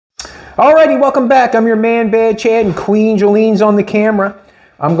Alrighty, welcome back. I'm your man, Bad Chad, and Queen Jolene's on the camera.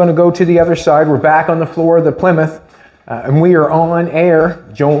 I'm going to go to the other side. We're back on the floor of the Plymouth, and we are on air.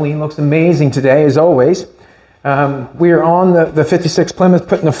 Jolene looks amazing today, as always. We are on the 56 Plymouth,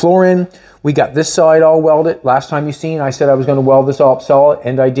 putting the floor in. We got this side all welded. Last time you seen, I said I was going to weld this all up solid,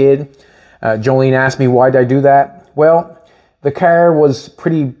 and I did. Jolene asked me, why did I do that? Well, the car was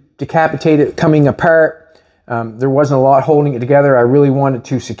pretty decapitated, coming apart. There wasn't a lot holding it together. I really wanted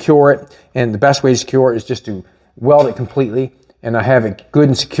to secure it, and the best way to secure it is just to weld it completely, and I have it good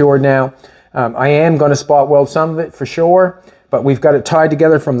and secured now. I am going to spot weld some of it for sure, but we've got it tied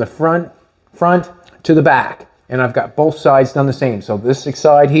together from the front to the back, and I've got both sides done the same. So this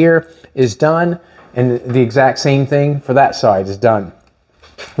side here is done, and the exact same thing for that side is done.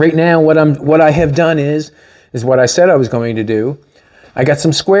 Right now, what I have done is what I said I was going to do. I got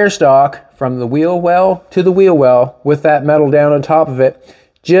some square stock from the wheel well to the wheel well with that metal down on top of it,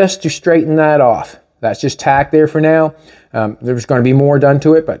 just to straighten that off. That's just tacked there for now. There's going to be more done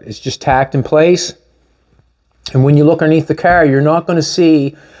to it, but it's just tacked in place. And when you look underneath the car, you're not going to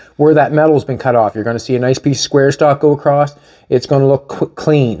see where that metal's been cut off. You're going to see a nice piece of square stock go across. It's going to look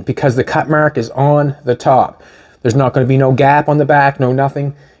clean because the cut mark is on the top. There's not going to be no gap on the back, no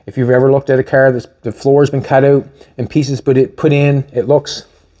nothing. If you've ever looked at a car, the floor's been cut out and pieces put in,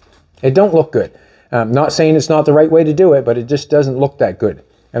 it don't look good. Not saying it's not the right way to do it, but it just doesn't look that good.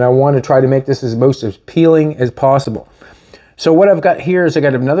 And I want to try to make this as most appealing as possible. So what I've got here is I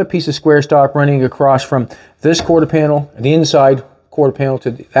got another piece of square stock running across from this quarter panel, the inside quarter panel,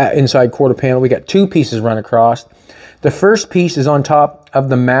 to that inside quarter panel. We got two pieces run across. The first piece is on top of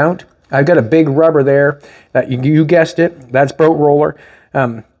the mount. I've got a big rubber there that you guessed it, that's boat roller.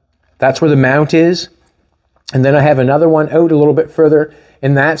 That's where the mount is. And then I have another one out a little bit further,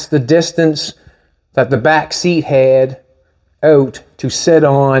 and that's the distance that the back seat had out to sit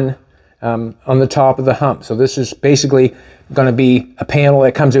on the top of the hump. So this is basically going to be a panel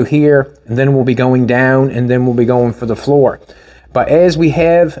that comes out here, and then we'll be going down, and then we'll be going for the floor. But as we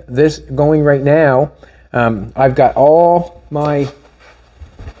have this going right now, I've got all my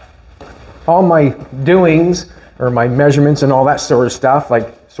doings, or my measurements and all that sort of stuff,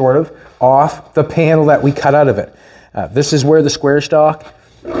 like sort of off the panel that we cut out of it. This is where the square stock,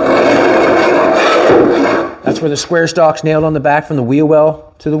 that's where the square stock's nailed on the back from the wheel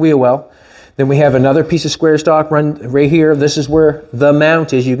well to the wheel well. Then we have another piece of square stock run right here. This is where the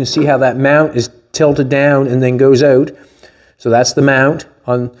mount is. You can see how that mount is tilted down and then goes out. So that's the mount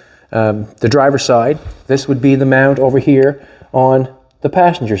on the driver's side. This would be the mount over here on the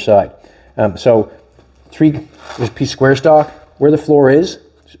passenger side. So there's a piece of square stock where the floor is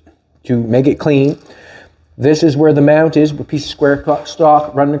to make it clean. This is where the mount is, a piece of square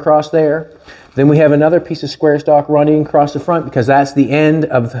stock running across there. Then we have another piece of square stock running across the front, because that's the end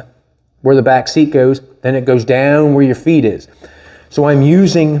of where the back seat goes. Then it goes down where your feet is. So I'm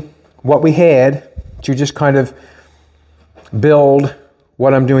using what we had to just kind of build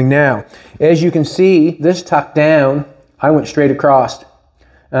what I'm doing now. As you can see, this tucked down, I went straight across.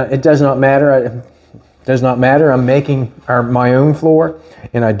 It does not matter. I'm making my own floor,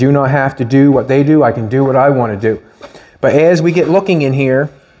 and I do not have to do what they do. I can do what I want to do. But as we get looking in here,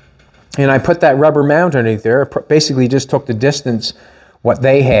 and I put that rubber mount underneath there, basically just took the distance what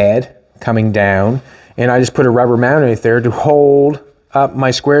they had coming down, and I just put a rubber mount underneath there to hold up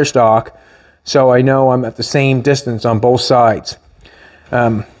my square stock, so I know I'm at the same distance on both sides.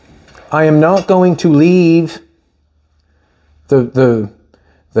 I am not going to leave the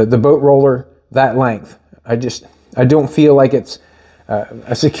boat roller that length. I don't feel like it's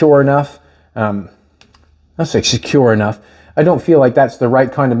secure enough. Not say secure enough. I don't feel like that's the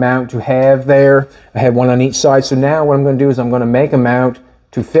right kind of mount to have there. I have one on each side. So now what I'm going to do is I'm going to make a mount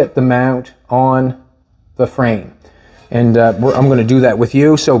to fit the mount on the frame. And I'm going to do that with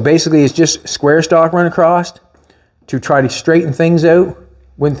you. So basically it's just square stock run across to try to straighten things out.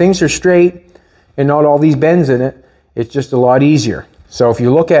 When things are straight and not all these bends in it, it's just a lot easier. So if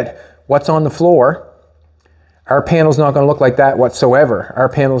you look at what's on the floor, our panel's not going to look like that whatsoever. Our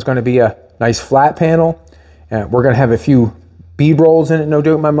panel is going to be a nice flat panel. We're going to have a few bead rolls in it, no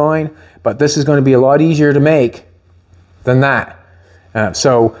doubt in my mind, but this is going to be a lot easier to make than that.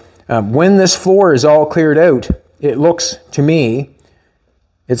 When this floor is all cleared out, it looks, to me,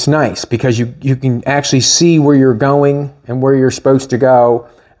 it's nice because you can actually see where you're going and where you're supposed to go.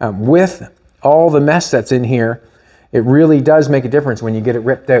 With all the mess that's in here, it really does make a difference when you get it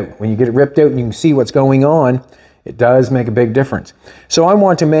ripped out. When you get it ripped out and you can see what's going on, it does make a big difference. So I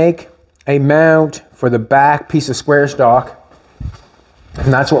want to make a mount for the back piece of square stock,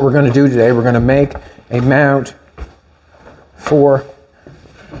 and that's what we're going to do today. We're going to make a mount for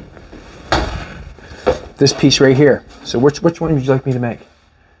this piece right here. So which one would you like me to make?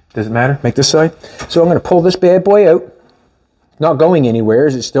 Does it matter? Make this side? So I'm going to pull this bad boy out. Not going anywhere.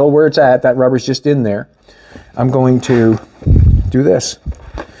 It's still where it's at. That rubber's just in there. I'm going to do this.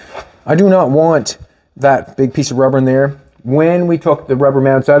 I do not want that big piece of rubber in there. When we took the rubber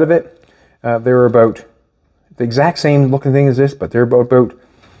mounts out of it, they were about the exact same looking thing as this, but they're about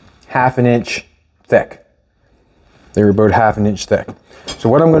half an inch thick. They were about half an inch thick. So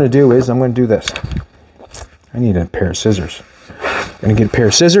what I'm going to do is I'm going to do this. I need a pair of scissors. I'm going to get a pair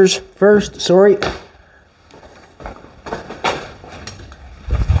of scissors first. Sorry.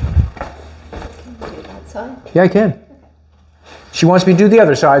 Yeah, I can. She wants me to do the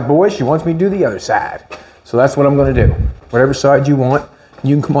other side, boys. She wants me to do the other side. So that's what I'm going to do. Whatever side you want,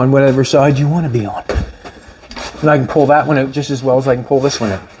 you can come on whatever side you want to be on. And I can pull that one out just as well as I can pull this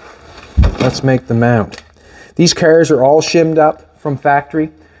one out. Let's make the mount. These cars are all shimmed up from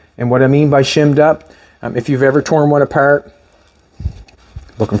factory. And what I mean by shimmed up, if you've ever torn one apart,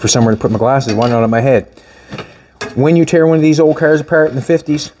 looking for somewhere to put my glasses, why not on my head? When you tear one of these old cars apart in the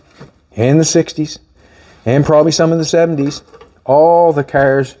 50s and the 60s, and probably some of the 70s, all the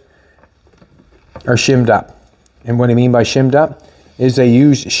cars are shimmed up. And what I mean by shimmed up is they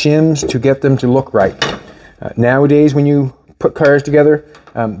use shims to get them to look right. Nowadays, when you put cars together,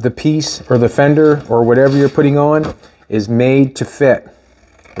 the piece or the fender or whatever you're putting on is made to fit.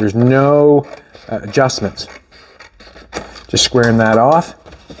 There's no adjustments. Just squaring that off.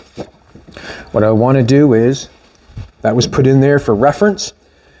 What I want to do is, that was put in there for reference.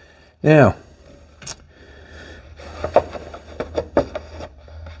 Now,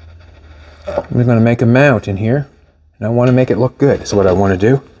 I'm going to make a mount in here, and I want to make it look good. That's what I want to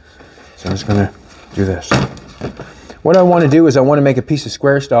do. So I'm just going to do this. What I want to do is I want to make a piece of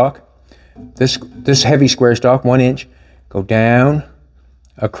square stock. This heavy square stock, 1 inch, go down,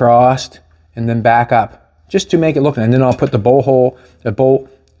 across, and then back up, just to make it look. And then I'll put the bolt,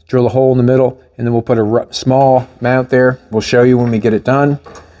 drill a hole in the middle, and then we'll put a small mount there. We'll show you when we get it done,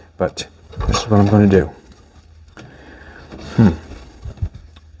 but this is what I'm going to do.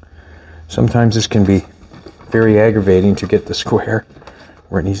 Sometimes this can be very aggravating to get the square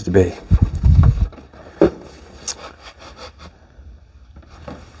where it needs to be.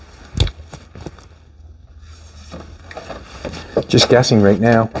 Just guessing right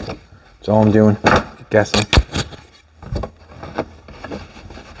now. That's all I'm doing. Guessing.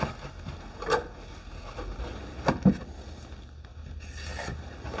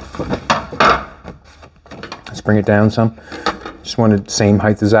 Let's bring it down some. Just wanted the same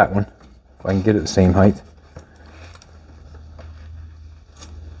height as that one. If I can get it the same height.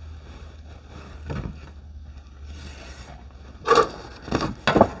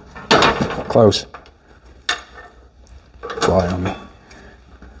 Close. Fly on me.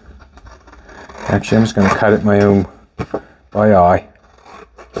 Actually, I'm just going to cut it my own by eye.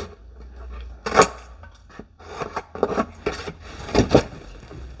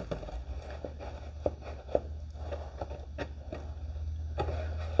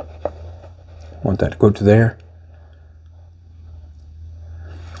 Want that to go to there.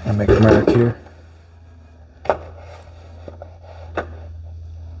 I'll make a mark here.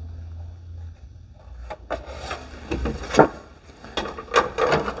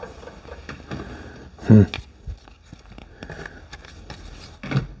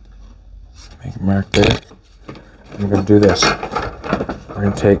 Make a mark there. I'm going to do this. We're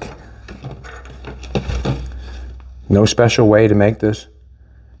going to take, no special way to make this.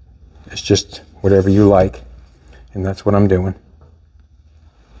 It's just whatever you like, and that's what I'm doing.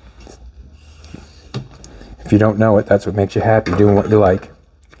 If you don't know it, that's what makes you happy, doing what you like.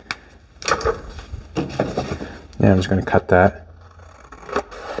 Now I'm just going to cut that.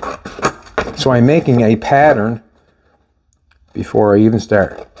 So I'm making a pattern before I even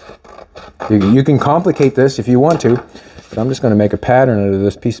start. You can complicate this if you want to, but I'm just going to make a pattern out of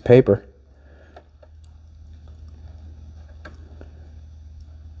this piece of paper.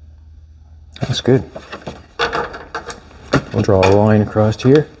 That's good. We'll draw a line across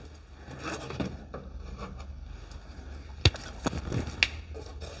here.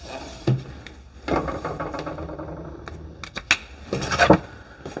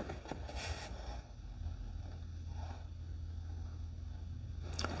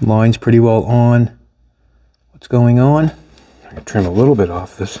 Line's pretty well on what's going on. I'm going to trim a little bit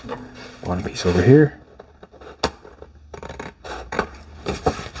off this bottom piece over here.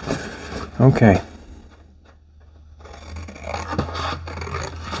 Okay.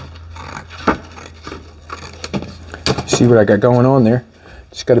 See what I got going on there?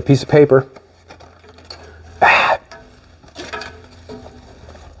 Just got a piece of paper.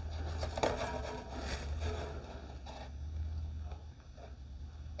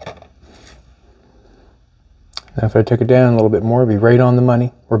 Now if I took it down a little bit more, it'd be right on the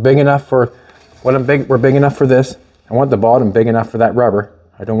money. We're big enough for we're big enough for this. I want the bottom big enough for that rubber.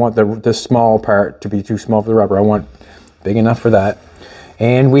 I don't want this small part to be too small for the rubber. I want big enough for that.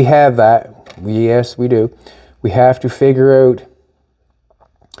 And we have that. Yes, we do. We have to figure out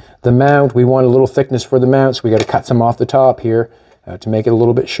the mount. We want a little thickness for the mount, so we got to cut some off the top here to make it a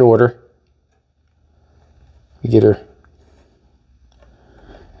little bit shorter. We get a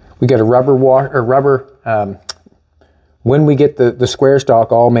rubber when we get the square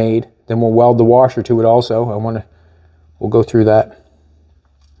stock all made, then we'll weld the washer to it also. We'll go through that.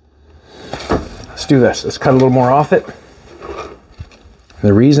 Let's do this. Let's cut a little more off it. And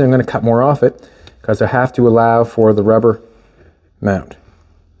the reason I'm going to cut more off it, because I have to allow for the rubber mount.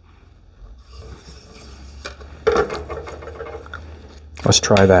 Let's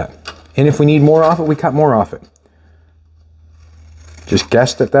try that. And if we need more off it, we cut more off it. Just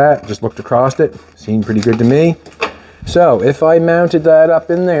guessed at that, just looked across it, seemed pretty good to me. So if I mounted that up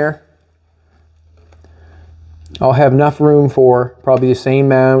in there, I'll have enough room for probably the same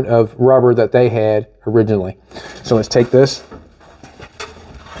amount of rubber that they had originally. So let's take this.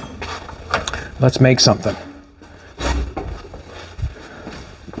 Let's make something.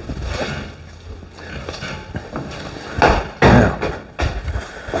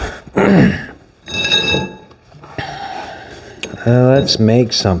 Let's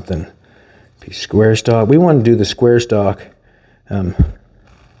make something. Piece of square stock. We want to do the square stock. That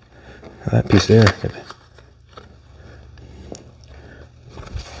piece there.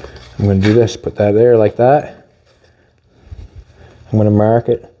 I'm going to do this. Put that there like that. I'm going to mark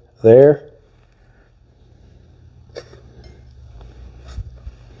it there.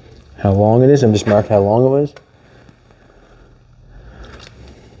 How long it is. I'm just marking how long it was.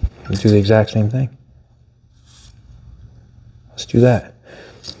 Let's do the exact same thing. Let's do that.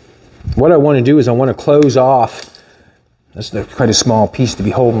 What I want to do is I want to close off. This is quite a small piece to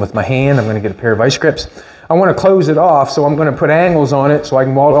be holding with my hand. I'm going to get a pair of vice grips. I want to close it off, so I'm going to put angles on it so I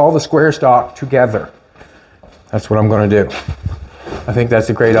can weld all the square stock together. That's what I'm going to do. I think that's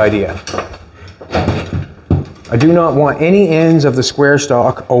a great idea. I do not want any ends of the square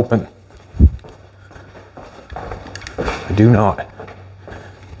stock open. I do not.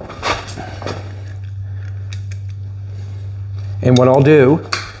 And what I'll do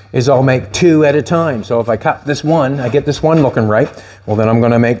is I'll make two at a time. So if I cut this one, I get this one looking right, well then I'm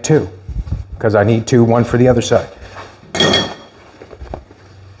going to make two, because I need two, one for the other side.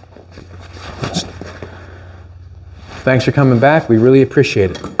 Thanks for coming back. We really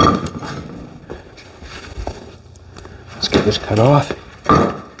appreciate it. Let's get this cut off.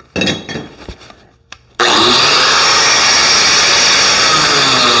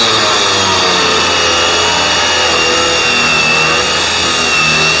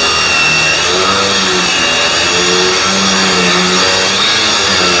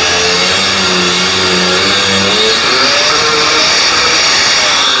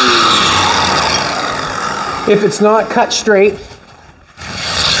 If it's not cut straight,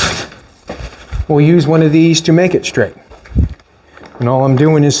 we'll use one of these to make it straight. And all I'm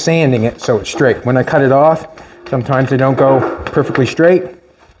doing is sanding it so it's straight. When I cut it off, sometimes they don't go perfectly straight.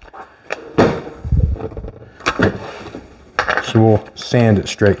 So we'll sand it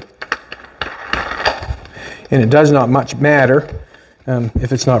straight. And it does not much matter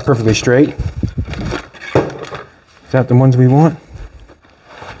if it's not perfectly straight. Is that the ones we want?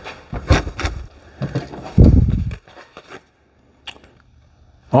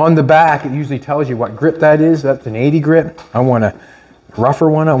 On the back, it usually tells you what grip that is. That's an 80 grit. I want a rougher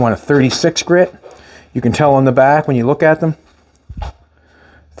one. I want a 36 grit. You can tell on the back when you look at them.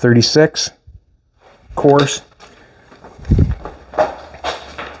 36, coarse.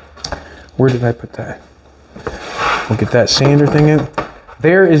 Where did I put that? We'll get that sander thing out.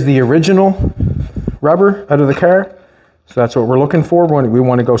 There is the original rubber out of the car. So that's what we're looking for. We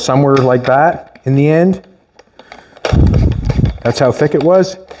want to go somewhere like that in the end. That's how thick it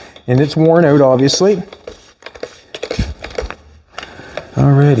was, and it's worn out, obviously.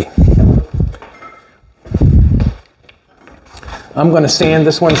 Alrighty. I'm going to sand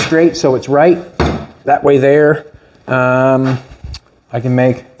this one straight so it's right. That way there, I can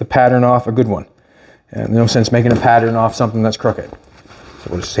make the pattern off a good one. No sense making a pattern off something that's crooked. So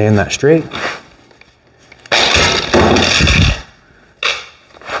we'll just sand that straight.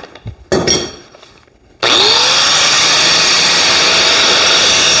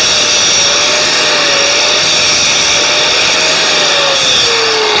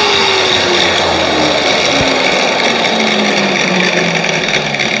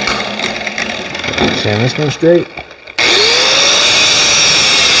 Sand this one straight.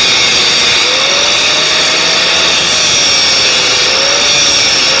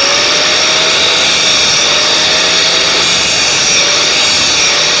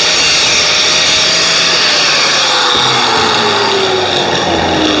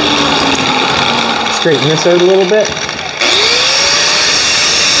 straighten this out a little bit.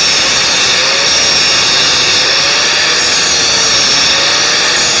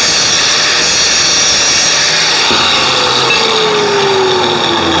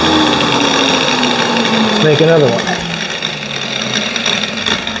 Let's make another one.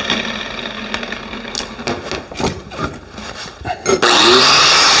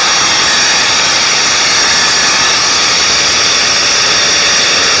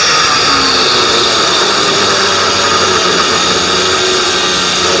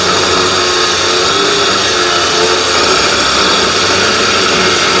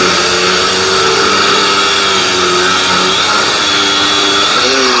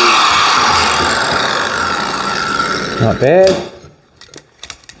 Not bad,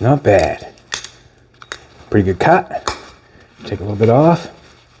 not bad. Pretty good cut. Take a little bit off.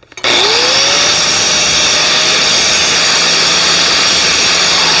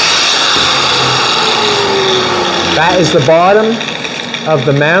 That is the bottom of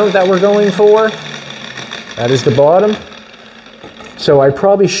the mount that we're going for. That is the bottom. So I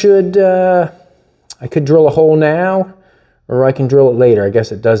probably should, I could drill a hole now, or I can drill it later. I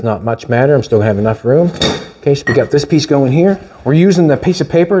guess it does not much matter. I'm still gonna have enough room. Okay, so we got this piece going here. We're using the piece of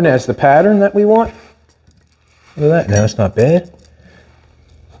paper as the pattern that we want. Look at that, now it's not bad.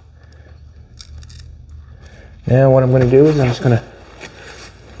 Now what I'm gonna do is I'm just gonna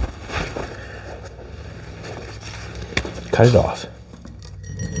cut it off.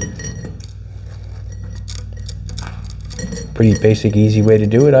 Pretty basic, easy way to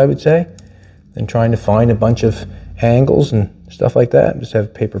do it, I would say, than trying to find a bunch of angles and stuff like that. Just have a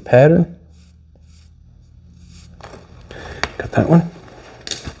paper pattern. Got that one.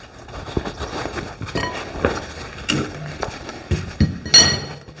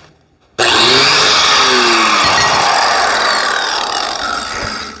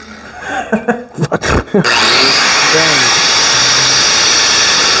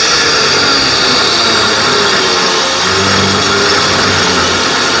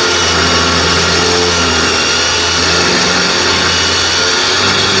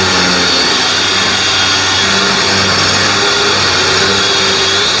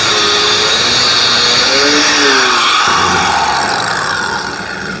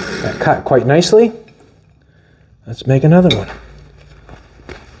 That cut quite nicely. Let's make another one.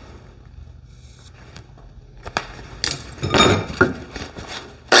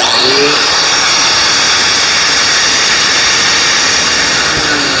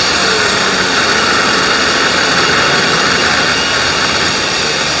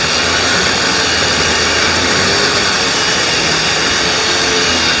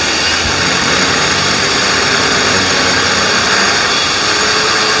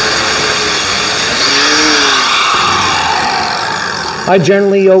 I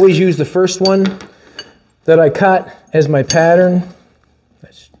generally always use the first one that I cut as my pattern.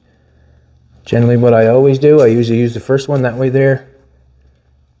 That's generally what I always do. I usually use the first one, that way there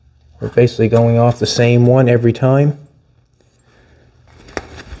we're basically going off the same one every time.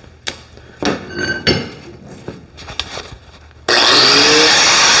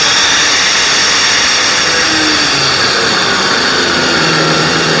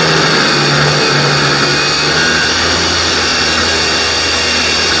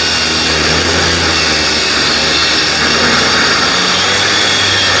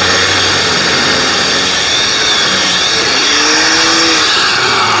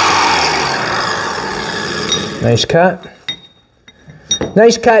 Nice cut.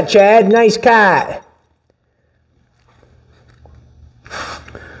 Nice cut, Chad. Nice cut.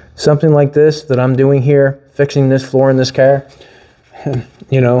 Something like this that I'm doing here, fixing this floor in this car.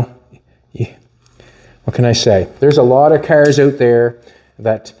 You know, what can I say? There's a lot of cars out there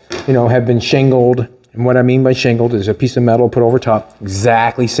that, you know, have been shingled. And what I mean by shingled is a piece of metal put over top.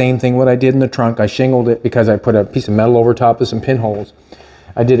 Exactly same thing what I did in the trunk. I shingled it because I put a piece of metal over top with some pinholes.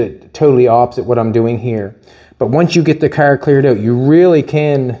 I did it totally opposite what I'm doing here. But once you get the car cleared out, you really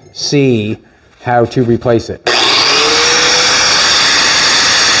can see how to replace it.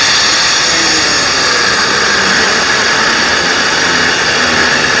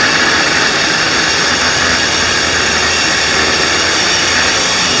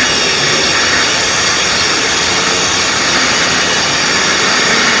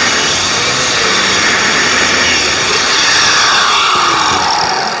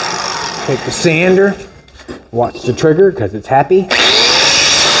 Take the sander. Watch the trigger because it's happy.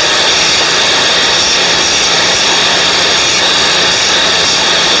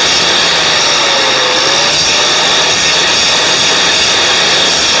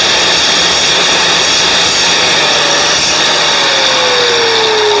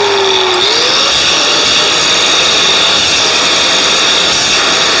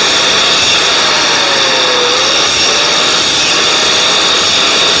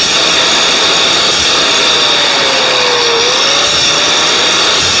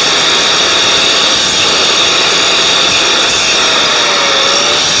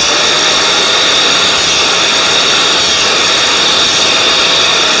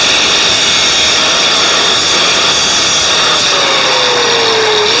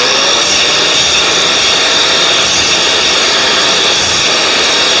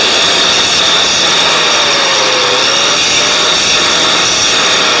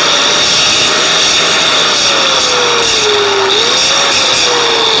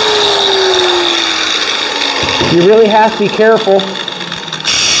 you really have to be careful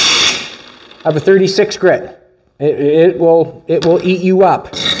of a 36 grit. It will eat you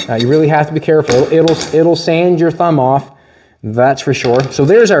up. You really have to be careful. It'll sand your thumb off, that's for sure. So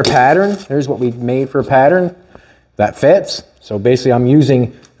there's our pattern. There's what we made for a pattern that fits. So basically I'm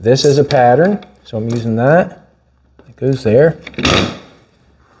using this as a pattern. So I'm using that. That goes there.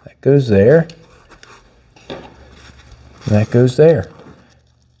 That goes there. And that goes there.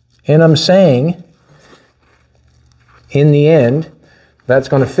 And I'm saying, in the end, that's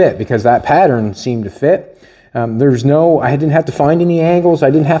going to fit because that pattern seemed to fit. I didn't have to find any angles. I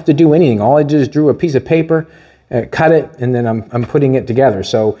didn't have to do anything. All I did is drew a piece of paper, cut it, and then I'm putting it together.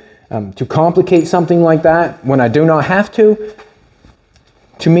 So to complicate something like that when I do not have to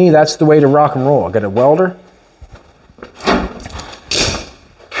me, that's the way to rock and roll. I got a welder.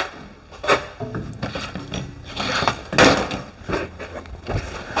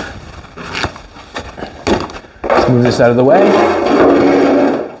 Let's move this out of the way.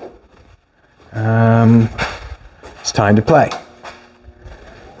 It's time to play.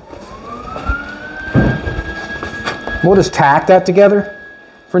 We'll just tack that together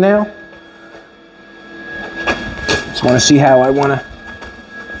for now. Just want to see how I want to.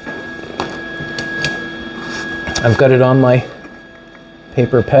 I've got it on my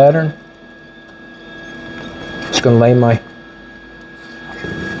paper pattern. Just going to lay my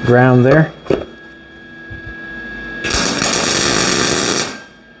ground there.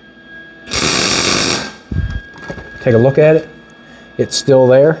 Take a look at it. It's still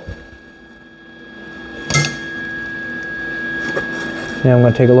there. Now I'm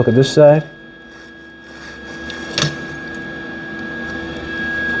going to take a look at this side.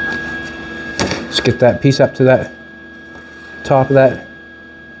 Let's get that piece up to that top of that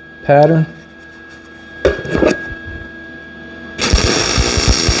pattern.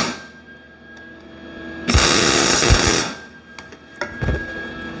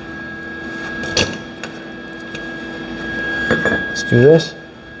 Let's do this.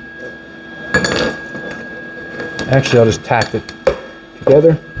 Actually, I'll just tack it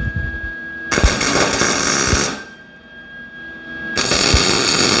together.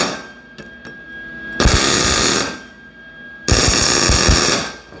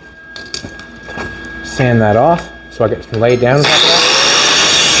 Sand that off so I can lay it down on top of that.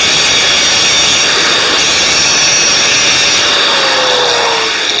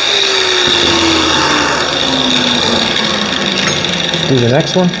 Let's do the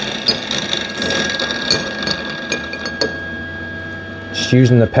next one. Just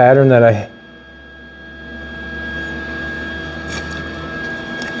using the pattern that I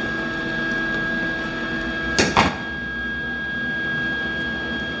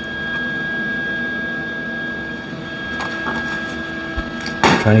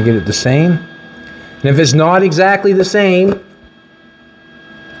trying to get it the same. And if it's not exactly the same,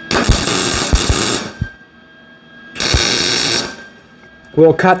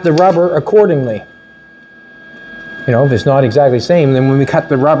 we'll cut the rubber accordingly. You know, if it's not exactly the same, then when we cut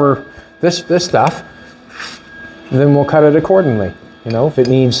the rubber, this stuff, then we'll cut it accordingly. You know, if it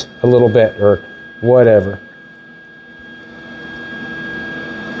needs a little bit or whatever.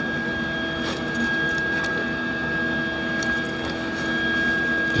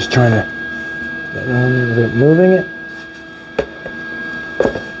 Just trying to get on a little bit, moving it.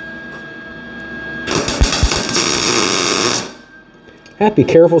 Have to be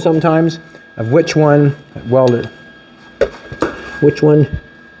careful sometimes of which one welded. Which one?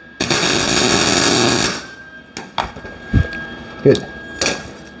 Good.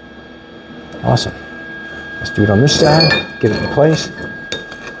 Awesome. Let's do it on this side. Get it in place.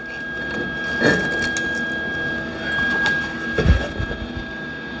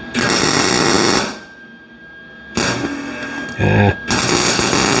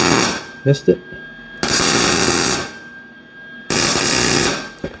 Missed it.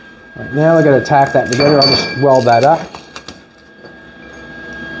 All right, now I got to tack that together. I'll just weld that up.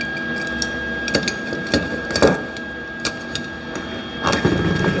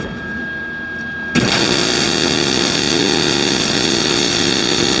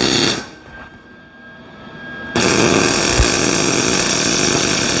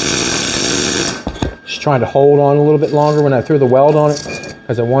 Just trying to hold on a little bit longer when I threw the weld on it,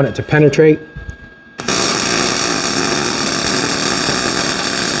 because I want it to penetrate.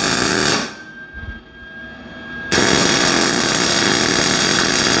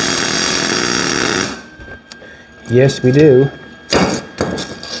 Yes, we do.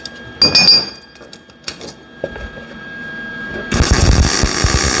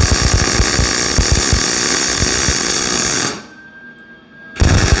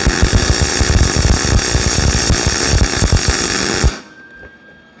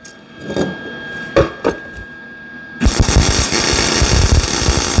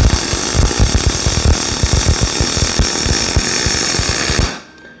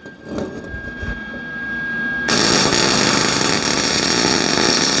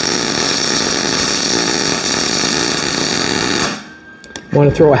 Want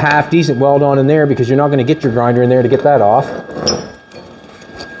to throw a half decent weld on in there because you're not going to get your grinder in there to get that off.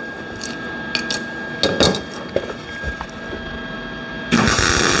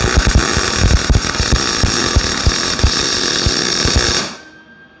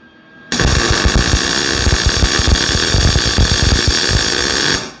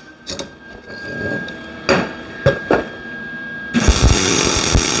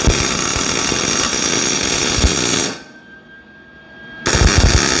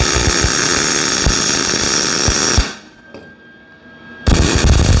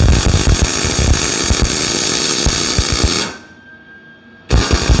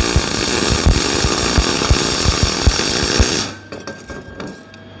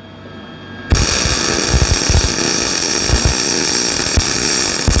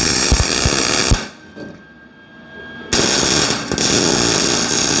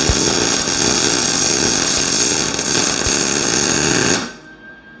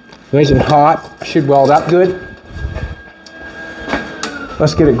 Nice and hot, should weld up good.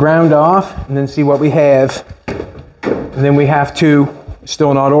 Let's get it ground off and then see what we have. And then we have to,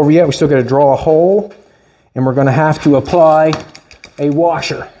 still not over yet, we still got to draw a hole and we're going to have to apply a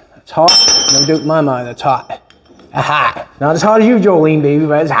washer. It's hot, no doubt in my mind it's hot. Hot. Not as hot as you, Jolene, baby,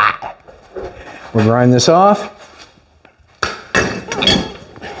 but it's hot. We'll grind this off.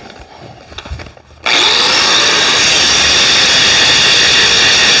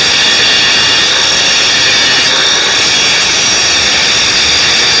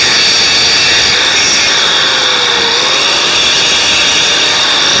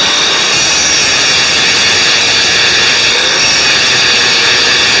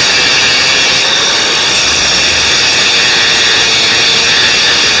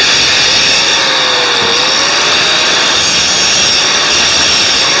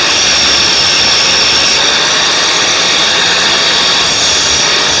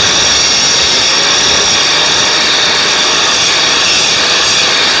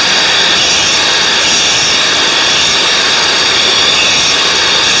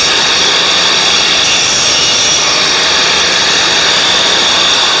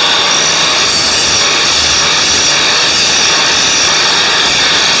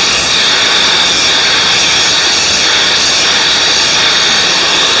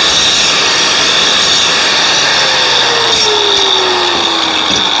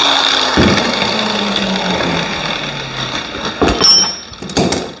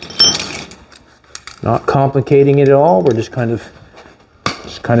 Not complicating it at all. We're just kind of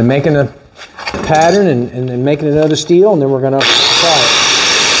making a pattern and then making it out of steel, and then we're going to apply it.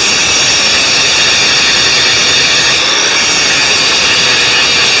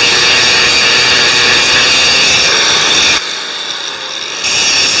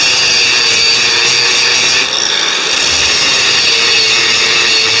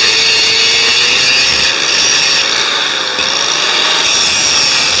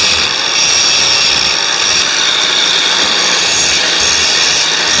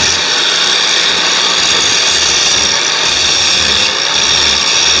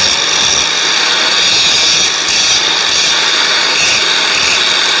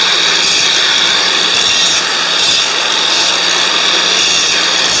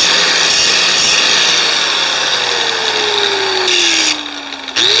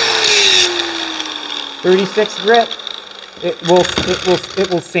 .36 grit. It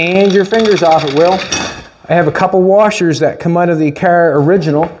will sand your fingers off. It will. I have a couple washers that come out of the car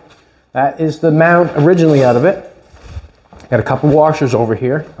original. That is the mount originally out of it. Got a couple washers over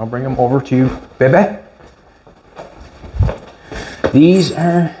here. I'll bring them over to you, baby. These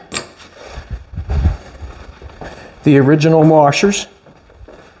are the original washers.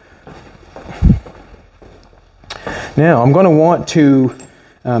 Now I'm going to want to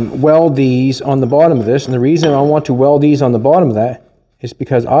weld these on the bottom of this, and the reason I want to weld these on the bottom of that is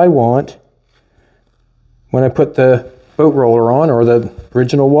because I want, when I put the boat roller on, or the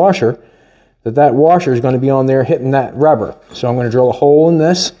original washer, that washer is going to be on there hitting that rubber. So I'm going to drill a hole in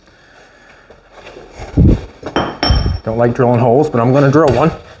this. Don't like drilling holes, but I'm going to drill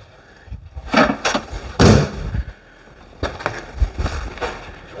one.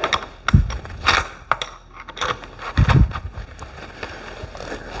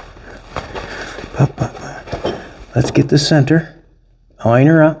 Let's get the center, line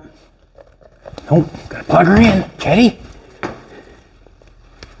her up. Oh, gotta plug her in, Teddy.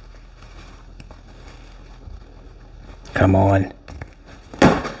 Come on.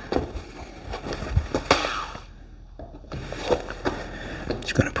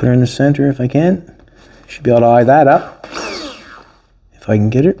 Just gonna put her in the center if I can. Should be able to eye that up. If I can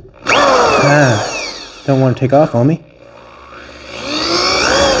get her. Don't want to take off on me.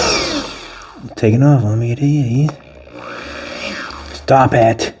 taking off on me, dude. Stop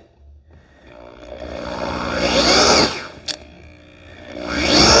it.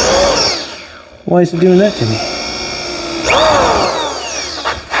 Why is it doing that to me?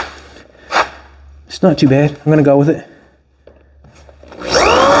 It's not too bad. I'm gonna go with it.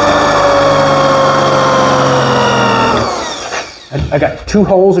 I got 2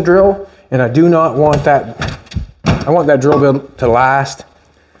 holes to drill, and I do not want that. I want that drill bit to last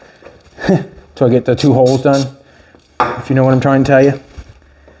till I get the 2 holes done. If you know what I'm trying to tell you.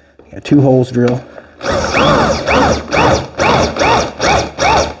 I got 2 holes to drill.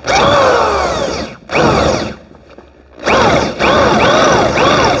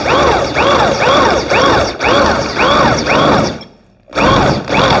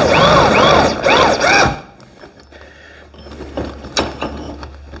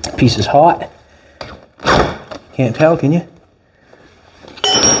 Piece is hot. Can't tell, can you?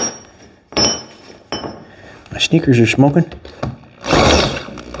 My sneakers are smoking.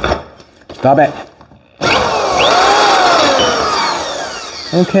 Stop it.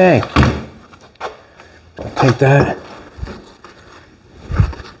 Okay. I'll take that.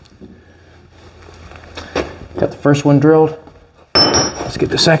 Got the first one drilled. Let's get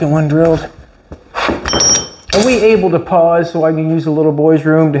the second one drilled. Are we able to pause so I can use the little boy's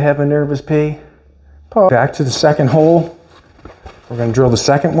room to have a nervous pee? Pause. Back to the second hole. We're going to drill the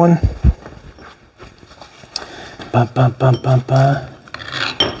second one. Bum, bum, bum, bum, bum.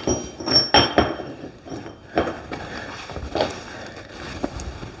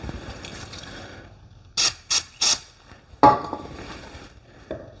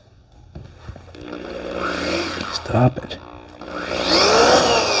 Stop it.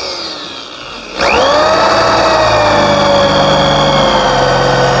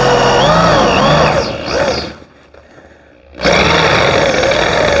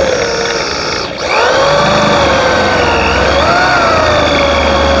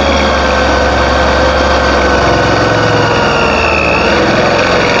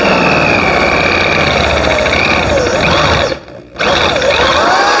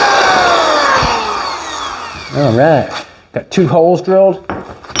 All right, got 2 holes drilled.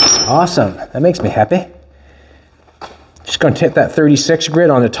 Awesome, that makes me happy. Just gonna take that 36 grit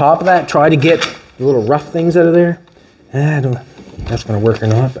on the top of that, try to get the little rough things out of there. I don't know if that's gonna work or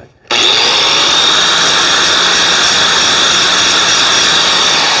not, but.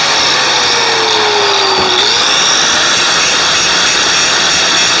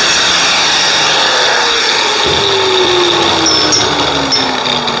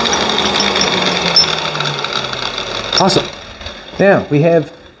 Awesome. Now we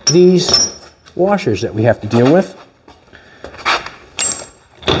have these washers that we have to deal with.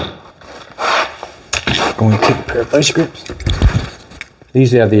 Going to take a pair of vice grips.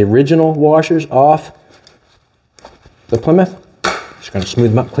 These are the original washers off the Plymouth. Just going to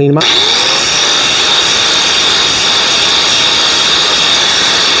smooth them up, clean them up.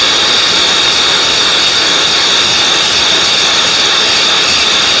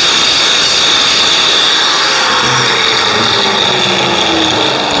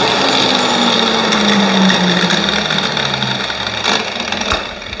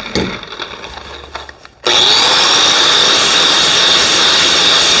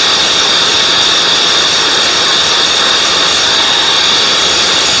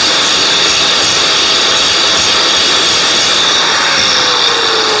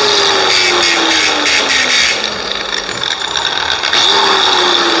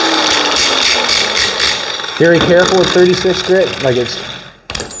 Very careful with 36 grit, like it's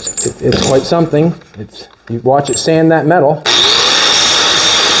quite something. You watch it sand that metal.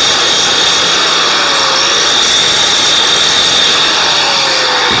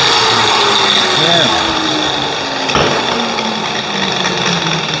 Yeah.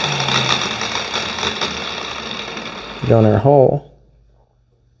 Down our hole.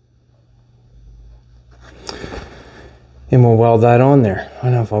 And we'll weld that on there. I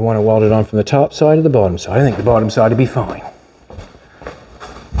don't know if I want to weld it on from the top side or the bottom side. I think the bottom side would be fine.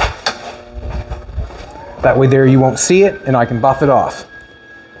 That way there you won't see it and I can buff it off.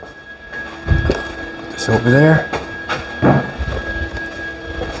 This over there.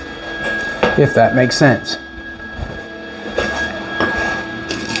 If that makes sense.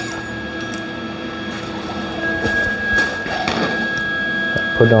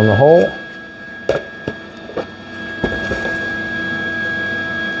 Put it on the hole.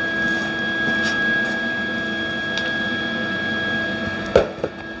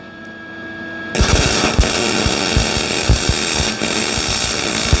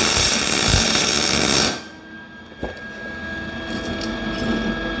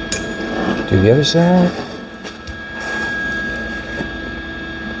 Do the other side.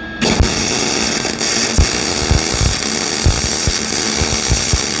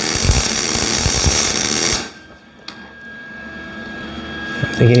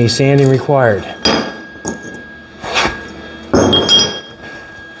 Don't think any sanding required.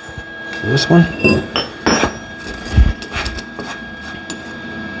 This one.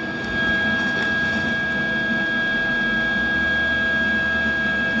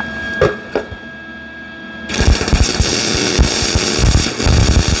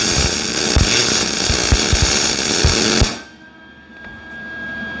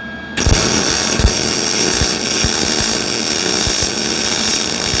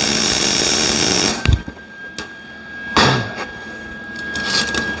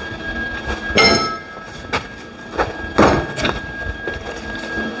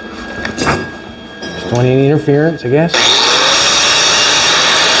 Don't need any interference, I guess.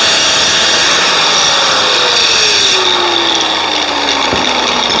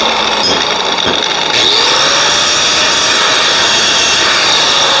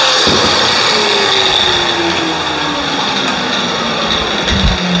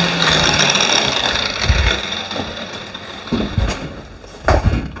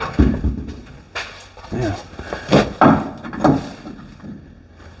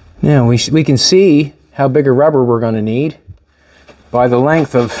 Now we can see how big a rubber we're going to need by the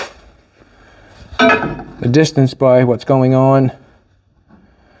length of the distance by what's going on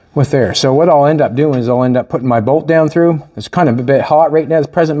with there. So what I'll end up doing is I'll end up putting my bolt down through. It's kind of a bit hot right now at the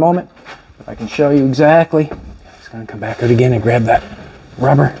present moment. But I can show you exactly. I'm just going to come back out again and grab that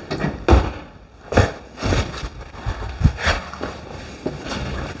rubber.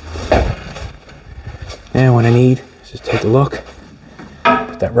 Now what I need is just take a look.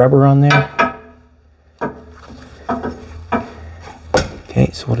 Put that rubber on there. Okay,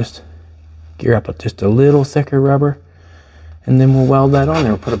 so we'll just gear up with just a little thicker rubber, and then we'll weld that on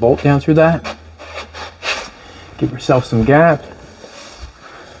there. We'll put a bolt down through that. Give yourself some gap,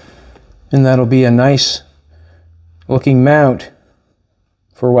 and that'll be a nice looking mount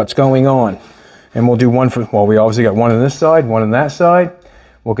for what's going on. And we'll do one for, well, we obviously got one on this side, one on that side.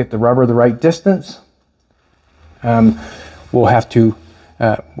 We'll get the rubber the right distance. We'll have to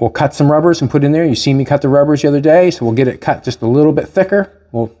we'll cut some rubbers and put in there. You see me cut the rubbers the other day, so we'll get it cut just a little bit thicker.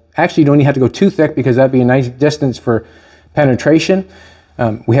 Well, actually, you don't even have to go too thick because that'd be a nice distance for penetration.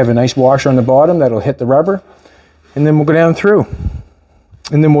 We have a nice washer on the bottom that'll hit the rubber, and then we'll go down through.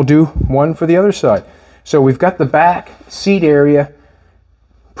 And then we'll do one for the other side. So we've got the back seat area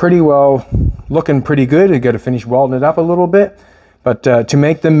pretty well, looking pretty good. I've got to finish welding it up a little bit. But to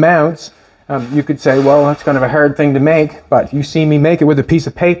make the mounts, you could say, well, that's kind of a hard thing to make, but you see me make it with a piece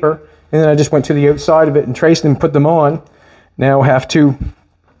of paper, and then I just went to the outside of it and traced them and put them on. Now I have to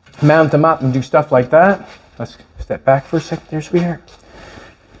mount them up and do stuff like that. Let's step back for a second there, sweetheart.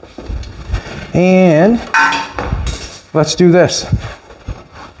 And let's do this.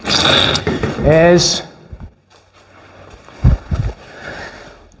 As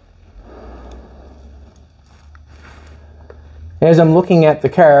I'm looking at the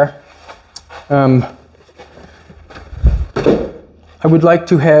car, I would like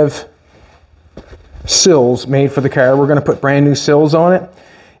to have sills made for the car. We're going to put brand new sills on it.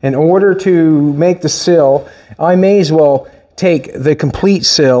 In order to make the sill, I may as well take the complete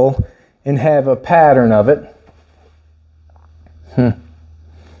sill and have a pattern of it. And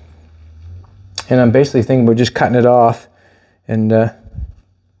I'm basically thinking about just cutting it off and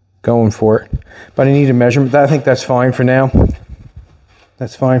going for it. But I need a measurement. I think that's fine for now.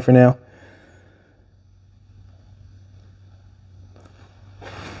 That's fine for now.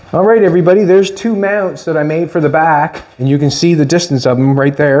 All right, everybody, there's two mounts that I made for the back, and you can see the distance of them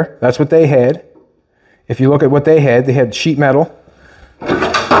right there. That's what they had. If you look at what they had sheet metal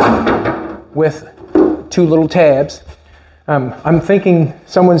with two little tabs. I'm thinking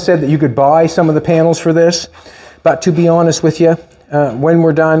someone said that you could buy some of the panels for this, but to be honest with you, when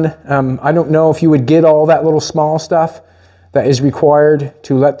we're done, I don't know if you would get all that little small stuff that is required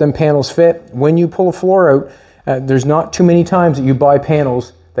to let them panels fit. When you pull a floor out, there's not too many times that you buy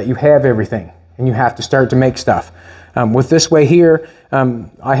panels that you have everything and you have to start to make stuff. With this way here,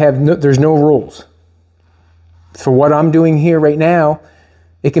 there's no rules. For what I'm doing here right now,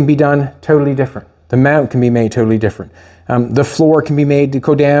 it can be done totally different. The mount can be made totally different. The floor can be made to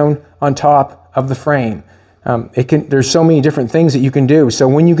go down on top of the frame. There's so many different things that you can do. So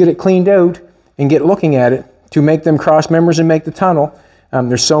when you get it cleaned out and get looking at it to make them cross members and make the tunnel,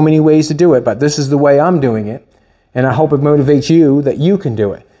 there's so many ways to do it, but this is the way I'm doing it. And I hope it motivates you that you can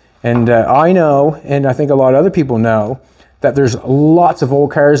do it. And I know, and I think a lot of other people know, that there's lots of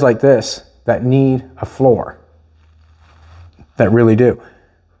old cars like this that need a floor, that really do.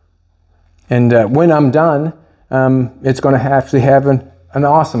 And when I'm done, it's going to actually have an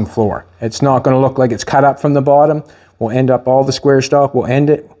awesome floor. It's not going to look like it's cut up from the bottom. We'll end up all the square stock,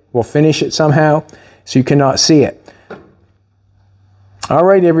 we'll finish it somehow so you cannot see it. All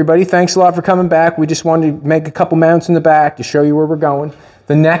right, everybody, thanks a lot for coming back. We just wanted to make a couple mounts in the back to show you where we're going.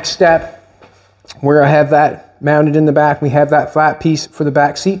 The next step, where I have that mounted in the back, we have that flat piece for the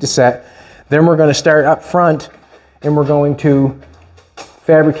back seat to set. Then we're going to start up front and we're going to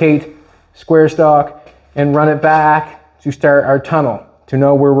fabricate square stock and run it back to start our tunnel to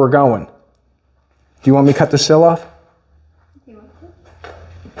know where we're going. Do you want me to cut the sill off?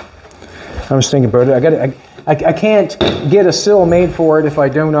 I was thinking about it. I can't get a sill made for it if I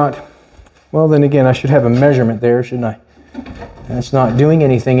do not. Well, then again, I should have a measurement there, shouldn't I? And it's not doing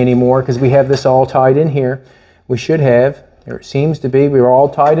anything anymore because we have this all tied in here. We should have, there it seems to be, we were all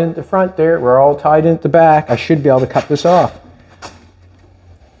tied in at the front there, we're all tied in at the back. I should be able to cut this off.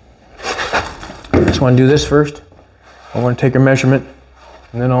 I just want to do this first. I want to take a measurement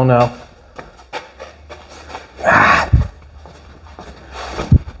and then I'll know.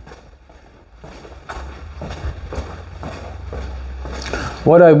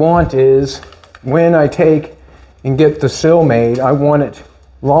 What I want is, when I take and get the sill made, I want it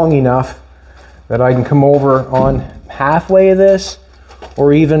long enough that I can come over on halfway of this,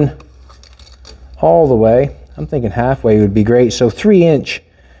 or even all the way. I'm thinking halfway would be great. So 3"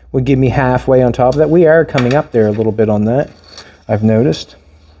 would give me halfway on top of that. We are coming up there a little bit on that, I've noticed.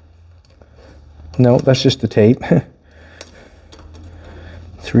 No, that's just the tape.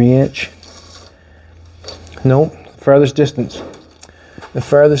 3". Nope, farthest distance. The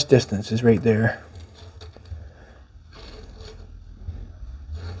farthest distance is right there.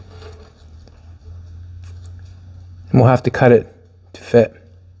 And we'll have to cut it to fit.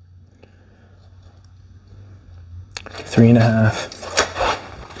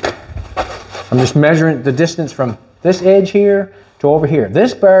 3.5. I'm just measuring the distance from this edge here to over here.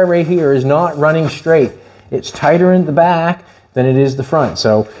 This bar right here is not running straight. It's tighter in the back than it is the front.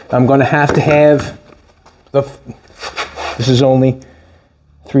 So I'm going to have this is only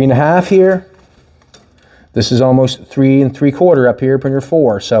 3.5 here. This is almost 3 3/4 up here when you're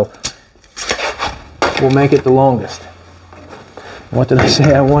 4. So we'll make it the longest. What did I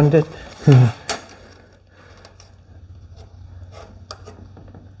say I wanted it?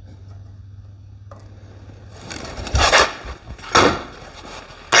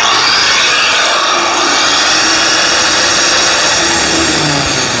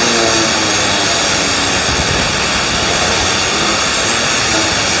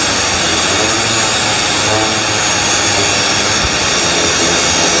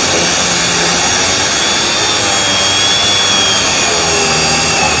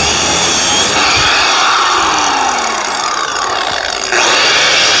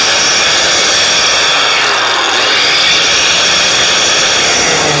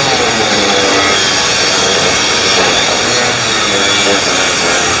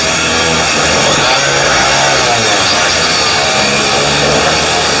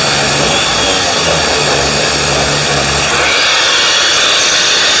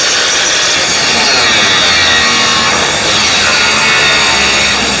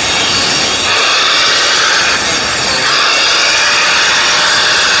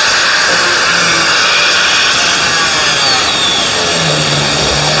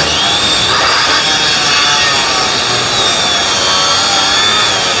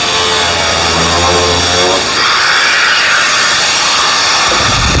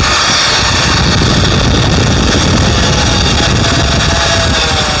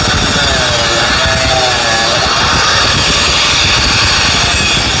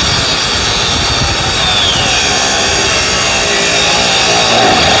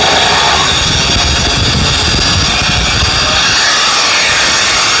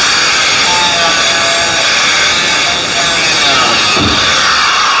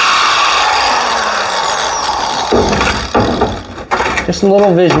 Just a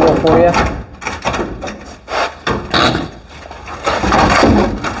little visual for you.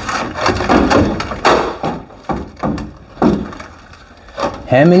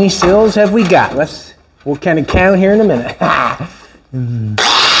 How many sills have we got? We'll kind of count here in a minute. How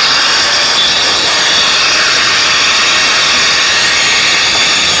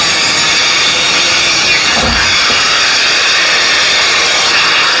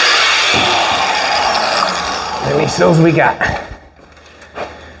many sills we got?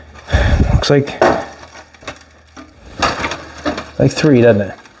 Looks like 3, doesn't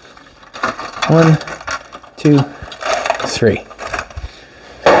it? 1, 2, 3.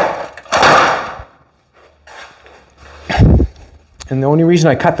 And the only reason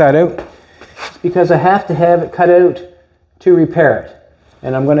I cut that out is because I have to have it cut out to repair it.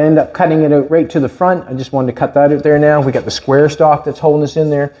 And I'm going to end up cutting it out right to the front. I just wanted to cut that out there now. We got the square stock that's holding us in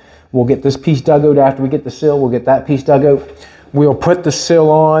there. We'll get this piece dug out after we get the sill. We'll get that piece dug out. We'll put the sill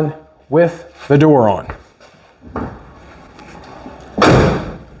on with the door on.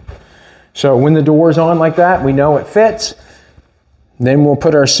 So when the door's on like that, we know it fits. Then we'll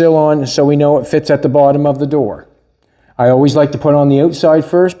put our sill on so we know it fits at the bottom of the door. I always like to put on the outside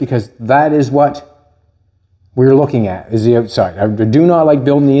first because that is what we're looking at, is the outside. I do not like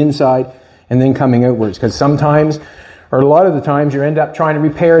building the inside and then coming outwards, because sometimes, or a lot of the times, you end up trying to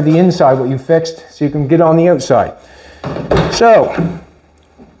repair the inside, what you fixed, so you can get on the outside. So,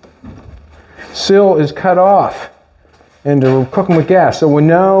 sill is cut off, and we're cooking with gas, so we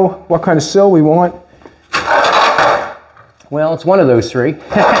know what kind of sill we want. Well, it's one of those three.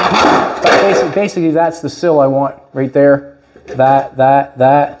 But basically, that's the sill I want right there. That,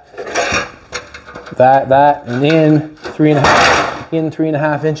 and in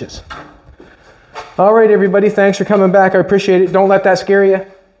 3.5 inches. All right, everybody, thanks for coming back. I appreciate it. Don't let that scare you.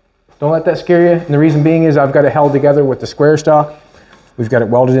 Don't let that scare you. And the reason being is I've got it held together with the square stock. We've got it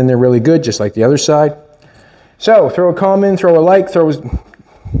welded in there really good, just like the other side. So throw a comment, throw a like, I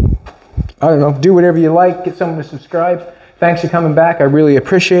don't know, do whatever you like. Get someone to subscribe. Thanks for coming back. I really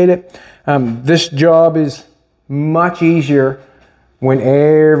appreciate it. This job is much easier when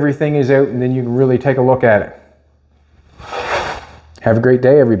everything is out and then you can really take a look at it. Have a great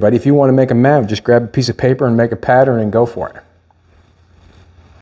day, everybody. If you want to make a mount, just grab a piece of paper and make a pattern and go for it.